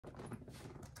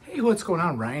Hey, what's going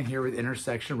on? Ryan here with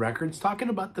Intersection Records, talking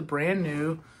about the brand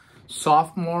new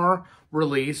sophomore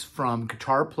release from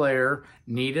guitar player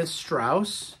Nita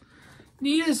Strauss.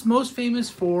 Nita is most famous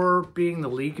for being the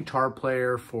lead guitar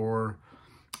player for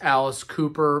Alice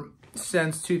Cooper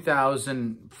since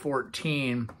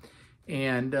 2014.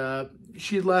 And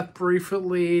she left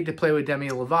briefly to play with Demi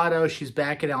Lovato. She's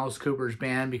back in Alice Cooper's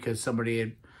band because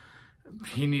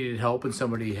he needed help and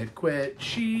somebody had quit.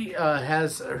 She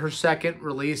has her second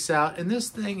release out, and this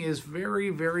thing is very,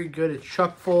 very good. It's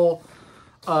chock full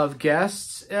of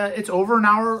guests. It's over an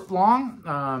hour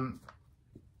long,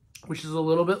 which is a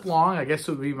little bit long. I guess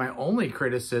it would be my only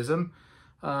criticism.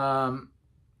 This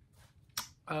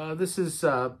is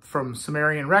from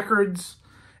Sumerian Records.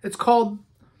 It's called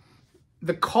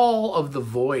The Call of the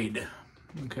Void.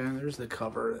 Okay, there's the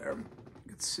cover there.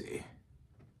 Let's see.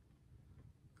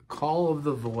 Call of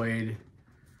the Void.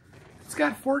 It's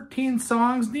got 14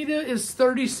 songs. Nita is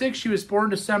 36. She was born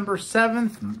December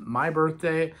 7th, my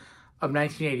birthday, of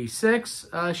 1986.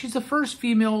 She's the first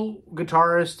female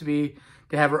guitarist to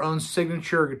have her own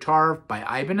signature guitar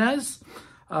by Ibanez.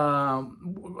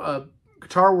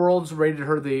 Guitar World's rated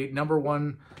her the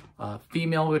 #1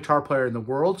 female guitar player in the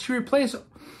world. She replaced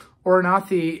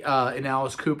Ornathi in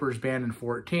Alice Cooper's band in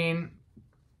 2014.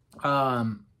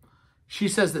 She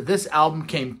says that this album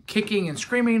came kicking and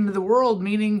screaming into the world,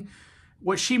 meaning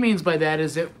what she means by that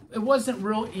is it wasn't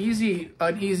an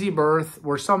easy birth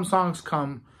where some songs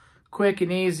come quick and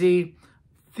easy.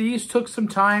 These took some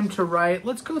time to write.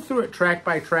 Let's go through it track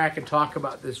by track and talk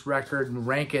about this record and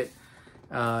rank it.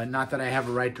 Not that I have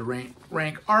a right to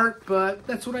rank art, but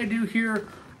that's what I do here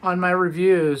on my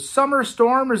reviews. Summer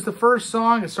Storm is the first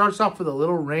song. It starts off with a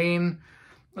little rain.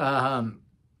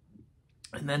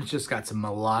 And then it's just got some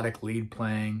melodic lead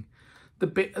playing.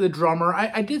 The drummer,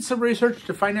 I did some research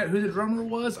to find out who the drummer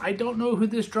was. I don't know who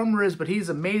this drummer is, but he's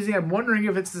amazing. I'm wondering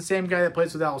if it's the same guy that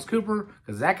plays with Alice Cooper,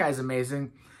 because that guy's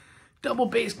amazing. Double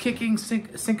bass kicking,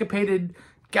 syncopated,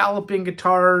 galloping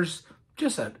guitars.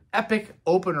 Just an epic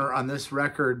opener on this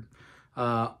record.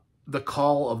 The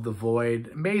Call of the Void.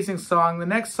 Amazing song. The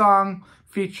next song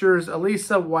features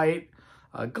Elisa White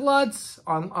Glutz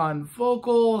on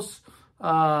vocals.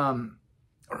 The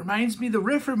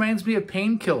riff reminds me of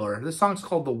Painkiller. This song's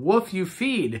called The Wolf You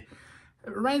Feed. It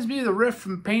reminds me of the riff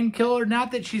from Painkiller.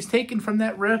 Not that she's taken from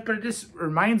that riff, but it just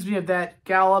reminds me of that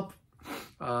gallop,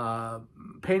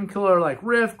 Painkiller-like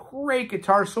riff. Great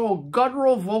guitar solo,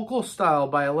 guttural vocal style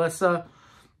by Alyssa.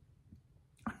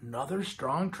 Another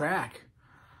strong track.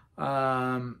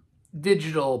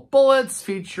 Digital Bullets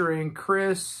featuring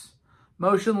Chris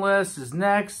Motionless is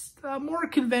next. A more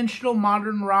conventional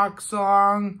modern rock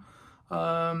song.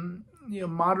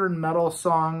 Modern metal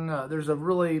song. There's a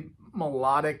really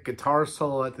melodic guitar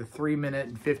solo at the 3-minute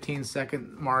and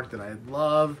 15-second mark that I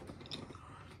love.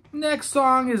 Next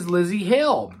song is Lizzie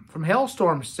Hale from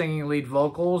Hailstorm singing lead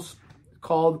vocals,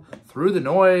 called Through the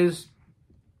Noise.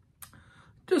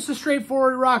 Just a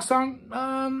straightforward rock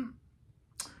song.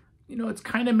 It's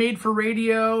kind of made for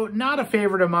radio. Not a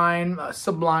favorite of mine. A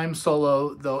sublime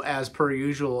solo, though, as per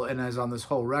usual, and as on this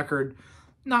whole record.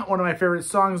 Not one of my favorite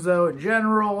songs, though, in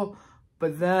general.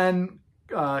 But then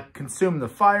Consume the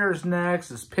Fire's next.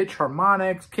 This pitch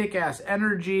harmonics, kick-ass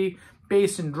energy,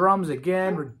 bass and drums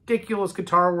again. Ridiculous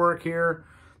guitar work here.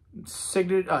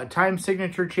 Time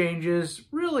signature changes.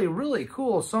 Really, really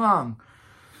cool song.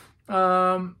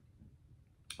 The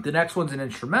next one's an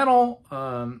instrumental.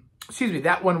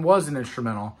 That one was an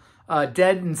instrumental.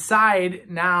 Dead Inside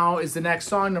Now is the next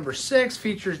song. Number 6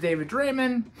 features David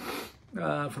Draiman.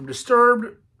 From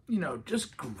Disturbed,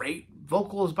 just great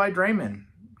vocals by Draiman.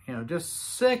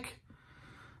 Just sick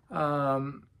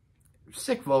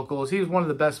vocals. He's one of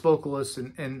the best vocalists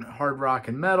in hard rock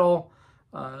and metal.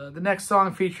 The next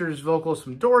song features vocals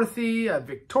from Dorothy,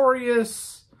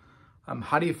 Victorious.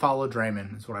 How do you follow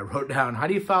Draiman? That's what I wrote down. How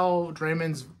do you follow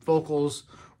Draiman's vocals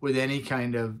with any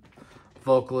kind of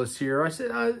vocalist here? I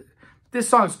said, this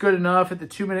song's good enough. At the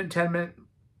 2-minute, 10-minute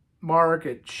mark,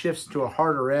 it shifts to a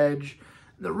harder edge.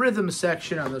 The rhythm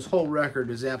section on this whole record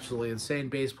is absolutely insane.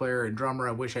 Bass player and drummer,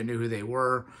 I wish I knew who they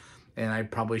were, and I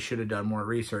probably should have done more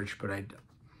research, but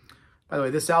by the way,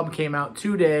 this album came out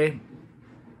today.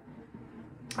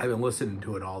 I've been listening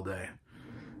to it all day.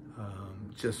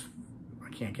 I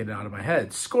can't get it out of my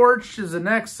head. Scorched is the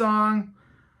next song.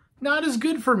 Not as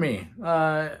good for me.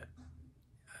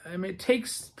 It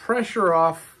takes pressure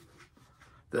off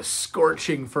the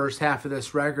scorching first half of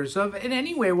this record. So in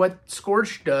any way, what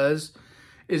Scorched does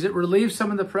is it relieves some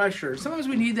of the pressure. Sometimes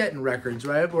we need that in records,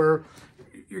 right? Where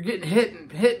you're getting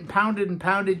hit and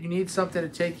pounded. You need something to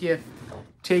take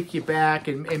you back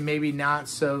and maybe not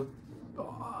so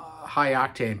high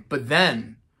octane. But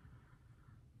then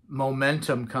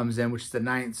Momentum comes in, which is the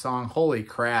 9th song. Holy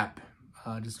crap.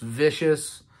 Just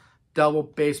vicious double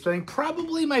bass playing.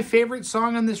 Probably my favorite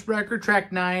song on this record,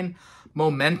 track 9,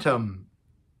 Momentum.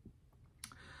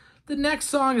 The next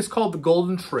song is called The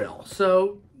Golden Trail.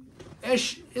 So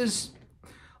as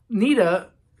Nita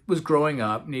was growing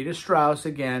up, Nita Strauss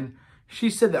again, she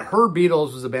said that her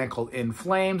Beatles was a band called In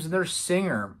Flames, and their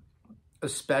singer,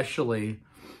 especially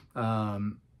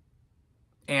Ander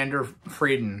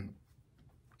Frieden.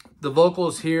 The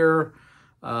vocals here,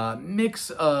 mix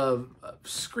of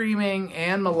screaming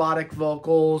and melodic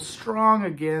vocals, strong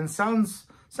again, sounds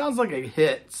like a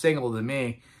hit single to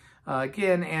me.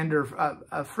 Again, Ander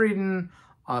Frieden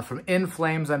from In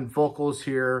Flames on vocals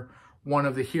here, one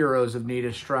of the heroes of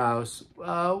Nita Strauss.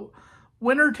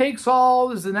 Winner Takes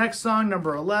All is the next song,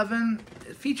 number 11.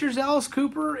 It features Alice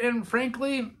Cooper, and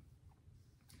frankly,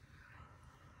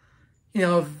 you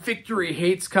know, Victory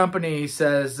Hates Company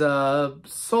says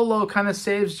solo kind of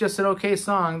saves just an okay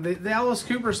song. The Alice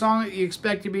Cooper song that you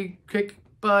expect to be kick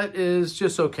butt is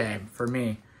just okay for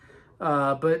me.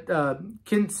 But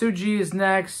Kintsugi is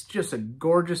next, just a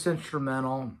gorgeous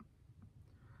instrumental,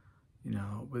 you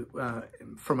know,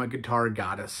 from a guitar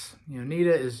goddess. You know,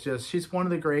 Nita is just, she's one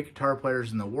of the great guitar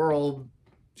players in the world.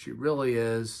 She really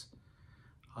is.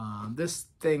 This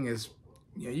thing is,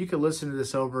 you know, you could listen to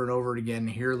this over and over again and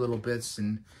hear little bits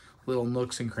and little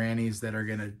nooks and crannies that are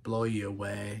going to blow you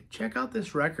away. Check out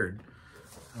this record.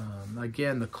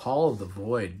 Again, The Call of the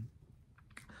Void.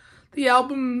 The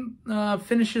album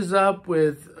finishes up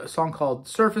with a song called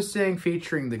Surfacing,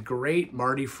 featuring the great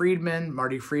Marty Friedman.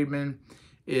 Marty Friedman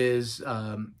is,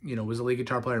 you know, was a lead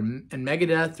guitar player in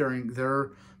Megadeth during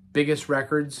their biggest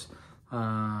records. You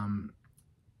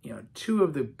know, two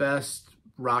of the best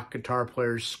rock guitar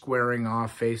players squaring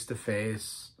off face to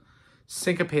face,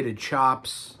 syncopated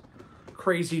chops,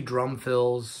 crazy drum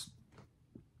fills.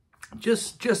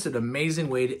 Just an amazing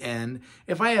way to end.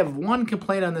 If I have one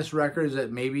complaint on this record is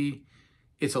that maybe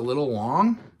it's a little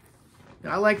long.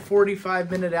 I like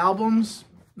 45-minute albums.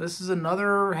 This is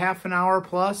another half an hour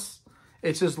plus.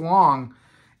 It's just long.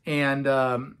 And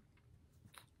I'm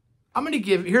going to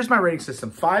give, here's my rating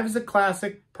system. 5 is a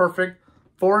classic, perfect.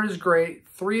 4 is great.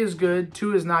 3 is good.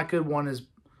 2 is not good. 1 is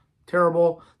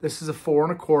terrible. This is a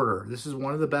 4 1/4. This is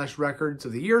one of the best records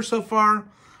of the year so far.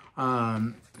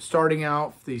 Starting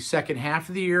out the second half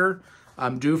of the year,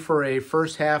 I'm due for a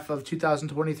first half of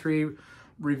 2023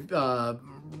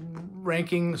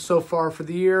 ranking so far for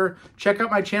the year. Check out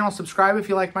my channel. Subscribe if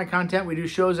you like my content. We do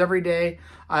shows every day.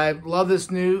 I love this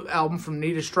new album from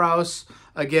Nita Strauss.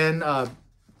 Again,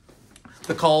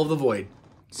 The Call of the Void.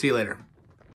 See you later.